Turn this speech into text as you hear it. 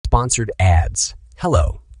Sponsored ads.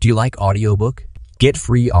 Hello, do you like audiobook? Get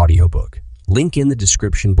free audiobook. Link in the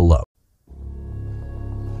description below.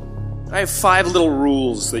 I have 5 little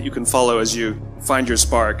rules that you can follow as you find your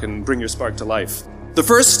spark and bring your spark to life. The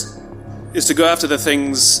first is to go after the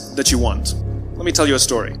things that you want. Let me tell you a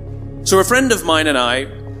story. So a friend of mine and I,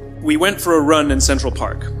 we went for a run in Central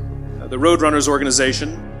Park. The Roadrunners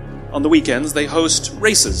organization, on the weekends, they host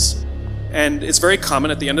races. And it's very common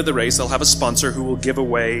at the end of the race, they'll have a sponsor who will give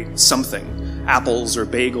away something, apples or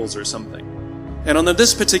bagels or something. And on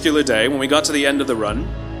this particular day, when we got to the end of the run,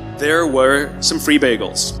 there were some free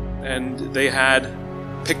bagels. And they had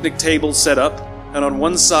picnic tables set up, and on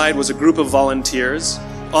one side was a group of volunteers.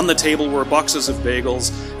 On the table were boxes of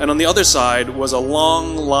bagels, and on the other side was a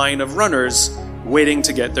long line of runners waiting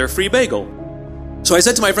to get their free bagel. So I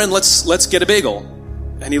said to my friend, let's get a bagel.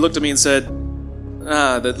 And he looked at me and said,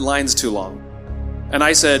 the line's too long. And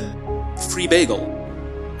I said, free bagel.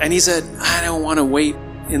 And he said, I don't want to wait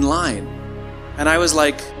in line. And I was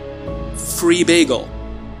like, free bagel.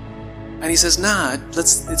 And he says,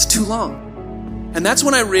 it's too long. And that's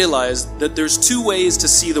when I realized that there's 2 ways to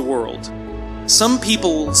see the world. Some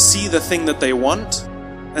people see the thing that they want,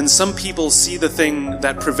 and some people see the thing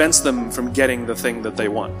that prevents them from getting the thing that they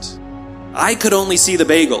want. I could only see the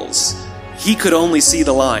bagels. He could only see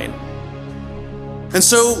the line. And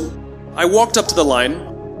so I walked up to the line.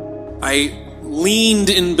 I leaned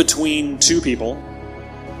in between 2 people,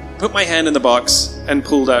 put my hand in the box, and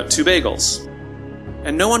pulled out 2 bagels.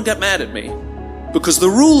 And no one got mad at me. Because the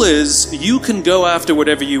rule is, you can go after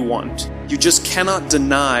whatever you want. You just cannot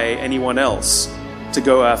deny anyone else to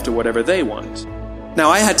go after whatever they want. Now,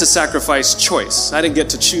 I had to sacrifice choice. I didn't get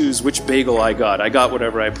to choose which bagel I got. I got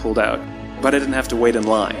whatever I pulled out. But I didn't have to wait in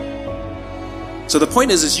line. So the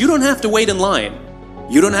point is you don't have to wait in line.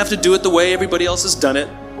 You don't have to do it the way everybody else has done it.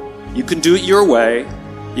 You can do it your way.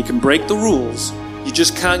 You can break the rules. You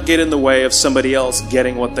just can't get in the way of somebody else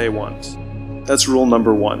getting what they want. That's rule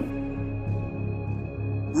number 1.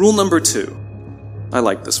 Rule number 2. I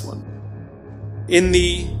like this one. In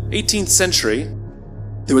the 18th century,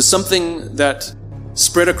 there was something that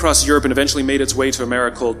spread across Europe and eventually made its way to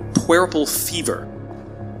America called puerperal fever,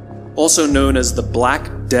 also known as the Black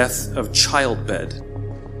Death of Childbed.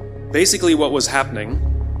 Basically what was happening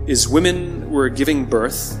is women were giving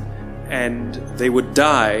birth and they would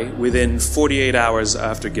die within 48 hours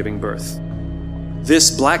after giving birth. This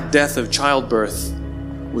Black Death of Childbirth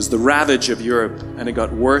was the ravage of Europe, and it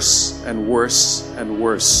got worse and worse and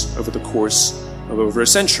worse over the course of over a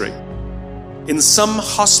century. In some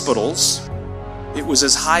hospitals, it was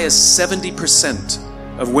as high as 70%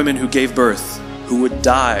 of women who gave birth who would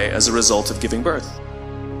die as a result of giving birth.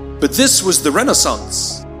 But this was the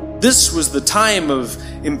Renaissance. This was the time of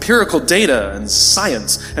empirical data and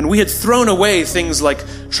science, and we had thrown away things like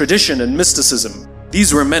tradition and mysticism.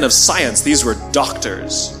 These were men of science, these were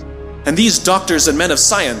doctors. And these doctors and men of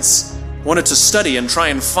science wanted to study and try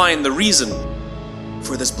and find the reason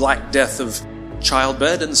for this Black Death of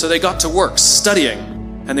Childbed, and so they got to work studying,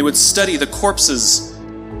 and they would study the corpses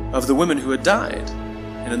of the women who had died.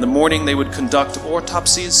 And in the morning they would conduct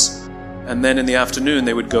autopsies, and then in the afternoon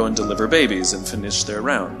they would go and deliver babies and finish their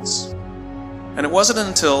rounds. And it wasn't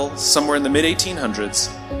until somewhere in the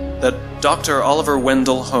mid-1800s that Dr. Oliver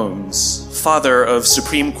Wendell Holmes, father of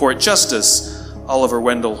Supreme Court Justice Oliver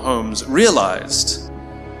Wendell Holmes, realized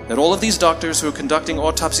that all of these doctors who were conducting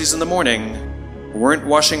autopsies in the morning weren't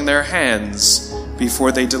washing their hands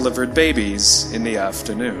before they delivered babies in the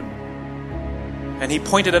afternoon. And he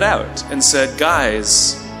pointed it out and said,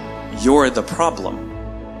 guys, you're the problem.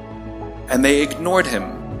 And they ignored him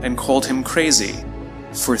and called him crazy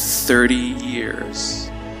for 30 years.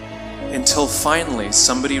 Until finally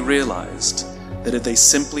somebody realized that if they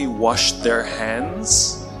simply washed their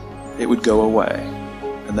hands, it would go away.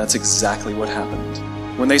 And that's exactly what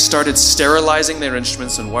happened. When they started sterilizing their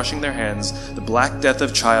instruments and washing their hands, the Black Death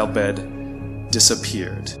of Childbed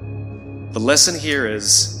disappeared. The lesson here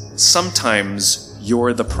is, sometimes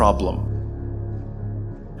you're the problem.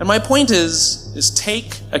 And my point is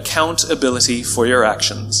take accountability for your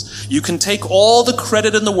actions. You can take all the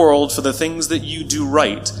credit in the world for the things that you do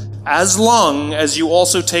right, as long as you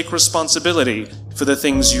also take responsibility for the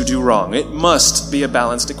things you do wrong. It must be a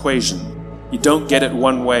balanced equation. You don't get it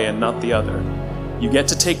one way and not the other. You get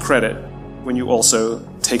to take credit when you also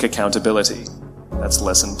take accountability. That's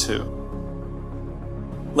lesson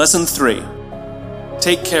 2. Lesson 3.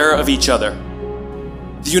 Take care of each other.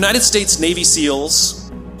 The United States Navy SEALs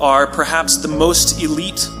are perhaps the most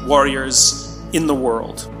elite warriors in the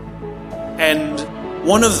world. And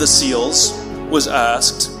one of the SEALs was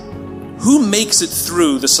asked, who makes it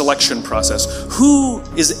through the selection process? Who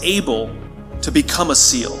is able to become a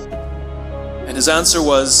SEAL? And his answer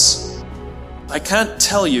was, I can't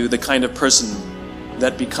tell you the kind of person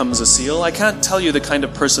that becomes a SEAL. I can't tell you the kind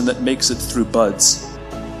of person that makes it through buds.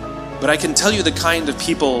 But I can tell you the kind of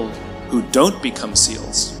people who don't become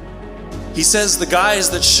SEALs. He says the guys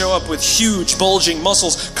that show up with huge, bulging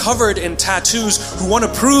muscles, covered in tattoos, who want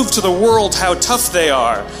to prove to the world how tough they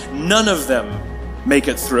are, none of them make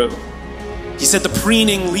it through. He said the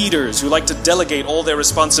preening leaders who like to delegate all their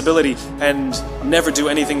responsibility and never do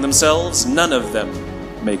anything themselves, none of them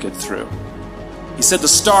make it through. He said the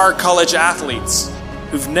star college athletes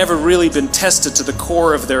who've never really been tested to the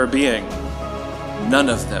core of their being, none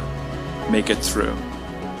of them make it through.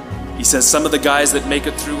 He says some of the guys that make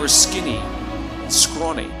it through are skinny,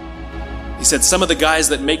 scrawny. He said some of the guys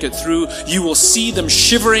that make it through, you will see them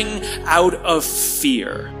shivering out of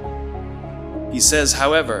fear. He says,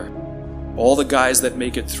 however, all the guys that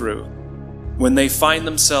make it through, when they find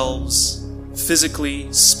themselves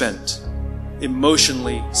physically spent,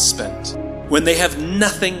 emotionally spent, when they have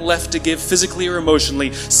nothing left to give physically or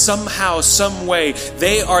emotionally, somehow, some way,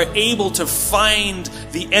 they are able to find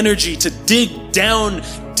the energy to dig down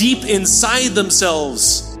deep inside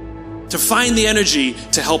themselves, to find the energy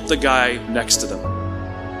to help the guy next to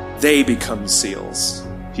them. They become SEALs,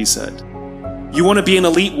 he said. You want to be an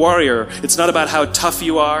elite warrior. It's not about how tough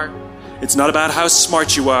you are. It's not about how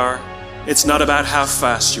smart you are. It's not about how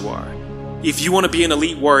fast you are. If you want to be an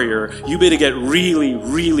elite warrior, you better get really,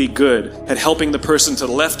 really good at helping the person to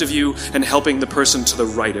the left of you and helping the person to the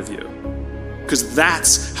right of you. Because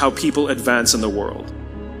that's how people advance in the world.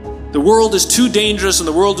 The world is too dangerous and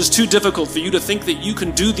the world is too difficult for you to think that you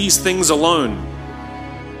can do these things alone.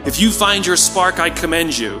 If you find your spark, I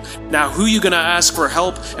commend you. Now, who are you going to ask for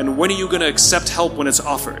help, and when are you going to accept help when it's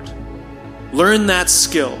offered? Learn that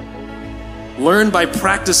skill. Learn by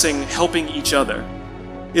practicing helping each other.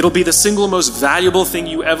 It'll be the single most valuable thing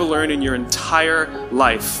you ever learn in your entire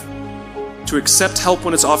life. To accept help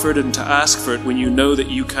when it's offered and to ask for it when you know that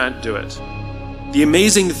you can't do it. The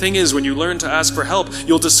amazing thing is, when you learn to ask for help,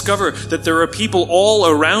 you'll discover that there are people all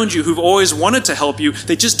around you who've always wanted to help you.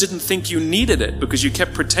 They just didn't think you needed it because you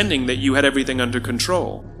kept pretending that you had everything under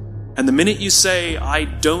control. And the minute you say, I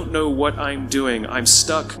don't know what I'm doing, I'm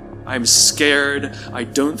stuck, I'm scared, I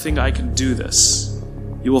don't think I can do this,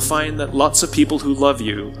 you will find that lots of people who love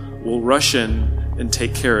you will rush in and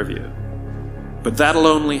take care of you. But that'll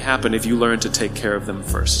only happen if you learn to take care of them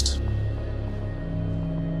first.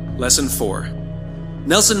 Lesson 4.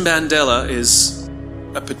 Nelson Mandela is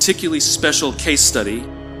a particularly special case study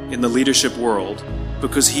in the leadership world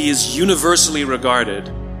because he is universally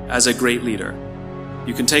regarded as a great leader.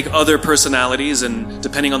 You can take other personalities, and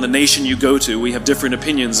depending on the nation you go to, we have different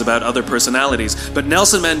opinions about other personalities. But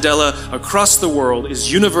Nelson Mandela, across the world,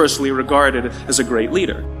 is universally regarded as a great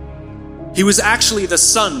leader. He was actually the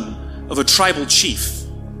son of a tribal chief.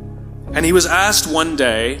 And he was asked one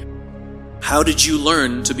day, how did you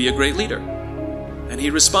learn to be a great leader? And he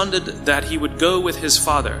responded that he would go with his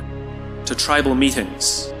father to tribal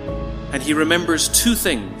meetings. And he remembers two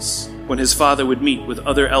things when his father would meet with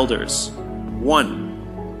other elders. One,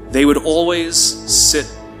 they would always sit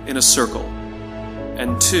in a circle.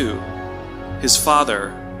 And two, his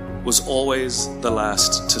father was always the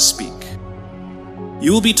last to speak.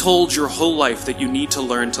 You will be told your whole life that you need to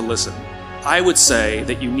learn to listen. I would say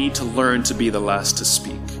that you need to learn to be the last to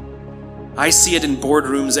speak. I see it in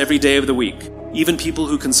boardrooms every day of the week. Even people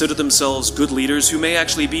who consider themselves good leaders, who may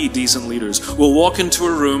actually be decent leaders, will walk into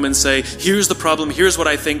a room and say, here's the problem, here's what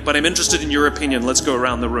I think, but I'm interested in your opinion, let's go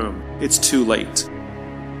around the room. It's too late.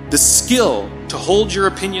 The skill to hold your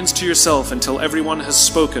opinions to yourself until everyone has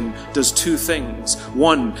spoken does two things.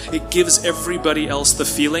 One, it gives everybody else the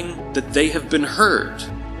feeling that they have been heard.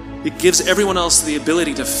 It gives everyone else the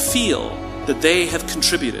ability to feel that they have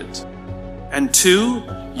contributed. And two,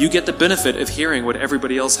 you get the benefit of hearing what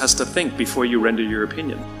everybody else has to think before you render your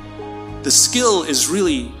opinion. The skill is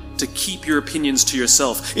really to keep your opinions to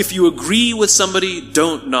yourself. If you agree with somebody,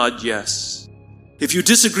 don't nod yes. If you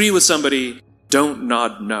disagree with somebody, don't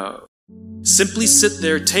nod no. Simply sit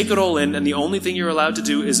there, take it all in, and the only thing you're allowed to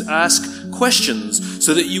do is ask questions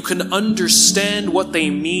so that you can understand what they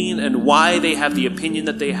mean and why they have the opinion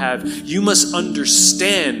that they have. You must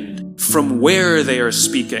understand from where they are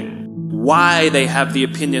speaking, why they have the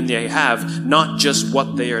opinion they have, not just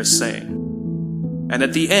what they are saying. And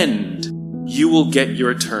at the end, you will get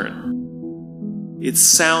your turn. It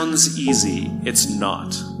sounds easy. It's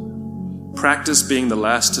not. Practice being the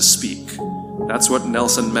last to speak. That's what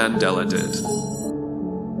Nelson Mandela did.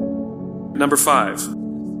 Number 5,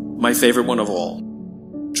 my favorite one of all.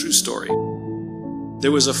 True story.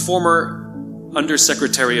 There was a former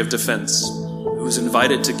Undersecretary of Defense who was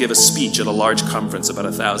invited to give a speech at a large conference, about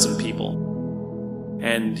 1,000 people.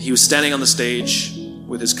 And he was standing on the stage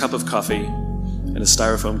with his cup of coffee and a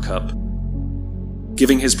styrofoam cup,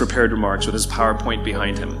 giving his prepared remarks with his PowerPoint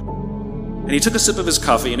behind him. And he took a sip of his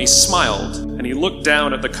coffee and he smiled and he looked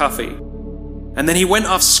down at the coffee. And then he went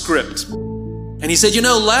off script. And he said,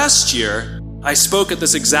 last year I spoke at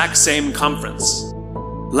this exact same conference.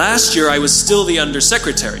 Last year I was still the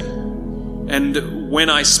Undersecretary. And when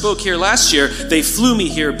I spoke here last year, they flew me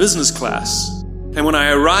here business class. And when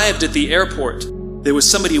I arrived at the airport, there was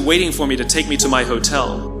somebody waiting for me to take me to my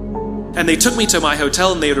hotel. And they took me to my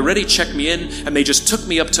hotel and they had already checked me in and they just took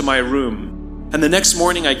me up to my room. And the next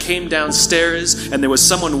morning I came downstairs and there was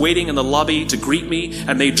someone waiting in the lobby to greet me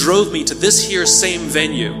and they drove me to this here same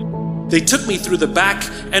venue. They took me through the back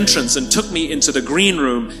entrance and took me into the green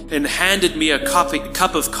room and handed me a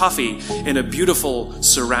cup of coffee in a beautiful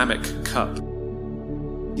ceramic cup.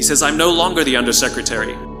 He says, I'm no longer the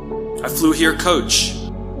Undersecretary. I flew here coach.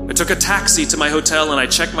 I took a taxi to my hotel and I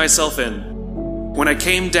checked myself in. When I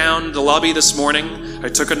came down the lobby this morning, I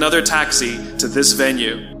took another taxi to this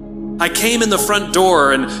venue. I came in the front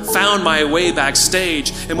door and found my way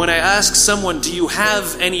backstage, and when I asked someone, do you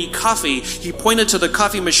have any coffee? He pointed to the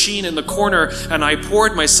coffee machine in the corner, and I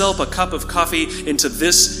poured myself a cup of coffee into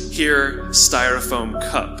this here styrofoam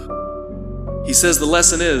cup. He says the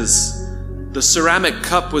lesson is, the ceramic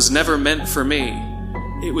cup was never meant for me.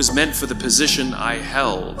 It was meant for the position I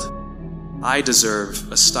held. I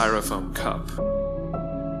deserve a styrofoam cup.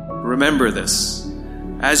 Remember this.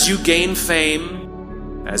 As you gain fame,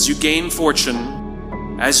 as you gain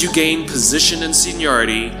fortune, as you gain position and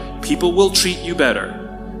seniority, people will treat you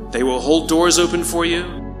better. They will hold doors open for you.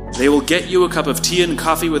 They will get you a cup of tea and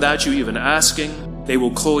coffee without you even asking. They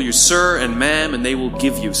will call you sir and ma'am, and they will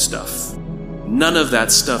give you stuff. None of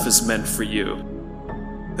that stuff is meant for you.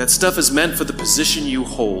 That stuff is meant for the position you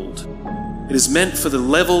hold. It is meant for the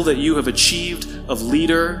level that you have achieved of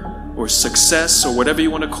leader or success or whatever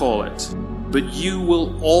you want to call it. But you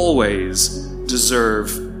will always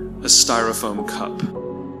deserve a styrofoam cup.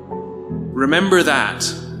 Remember that.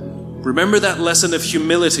 Remember that lesson of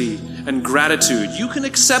humility and gratitude. You can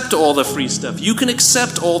accept all the free stuff. You can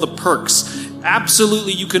accept all the perks.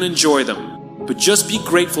 Absolutely, you can enjoy them. But just be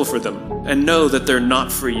grateful for them and know that they're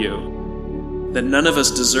not for you. That none of us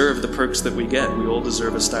deserve the perks that we get. We all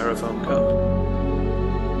deserve a styrofoam cup.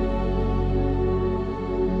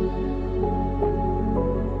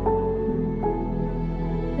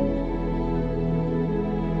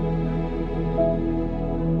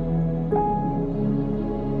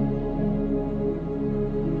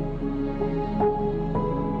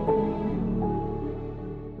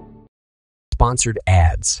 Sponsored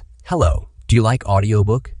ads. Hello, do you like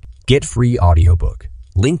audiobook? Get free audiobook.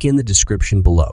 Link in the description below.